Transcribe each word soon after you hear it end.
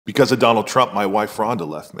Because of Donald Trump, my wife Rhonda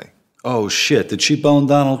left me. Oh, shit. Did she bone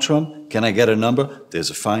Donald Trump? Can I get a number? There's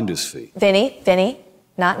a finder's fee. Vinny,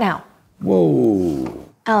 not now. Whoa.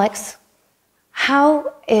 Alex,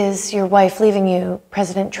 how is your wife leaving you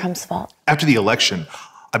President Trump's fault? After the election,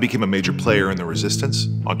 I became a major player in the resistance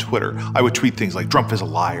on Twitter. I would tweet things like, Trump is a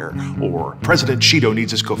liar, or President Cheeto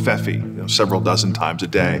needs his kofefi, several dozen times a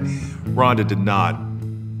day. Rhonda did not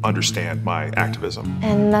understand my activism.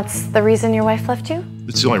 And that's the reason your wife left you?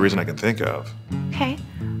 It's the only reason I can think of. Okay.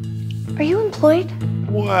 Are you employed?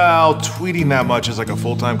 Well, tweeting that much is like a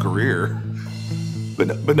full-time career.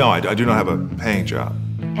 But no, I do not have a paying job.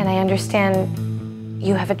 And I understand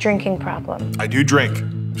you have a drinking problem. I do drink,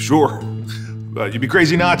 sure. You'd be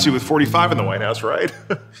crazy not to with 45 in the White House, right?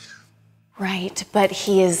 Right, but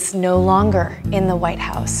he is no longer in the White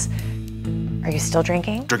House. Are you still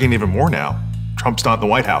drinking? Drinking even more now. Trump's not in the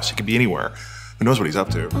White House. He could be anywhere. Who knows what he's up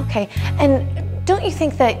to? Okay, and don't you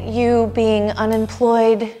think that you being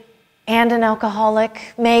unemployed and an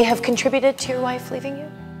alcoholic may have contributed to your wife leaving you?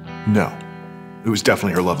 No. It was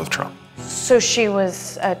definitely her love of Trump. So she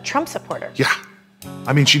was a Trump supporter? Yeah.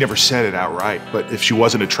 I mean, she never said it outright, but if she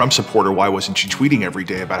wasn't a Trump supporter, why wasn't she tweeting every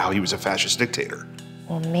day about how he was a fascist dictator?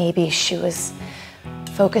 Well, maybe she was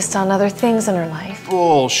focused on other things in her life.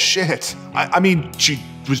 Bullshit. I mean, she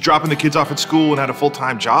was dropping the kids off at school and had a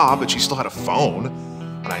full-time job, but she still had a phone.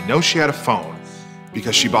 And I know she had a phone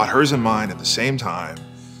because she bought hers and mine at the same time.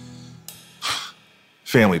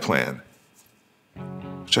 Family plan,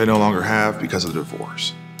 which I no longer have because of the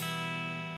divorce.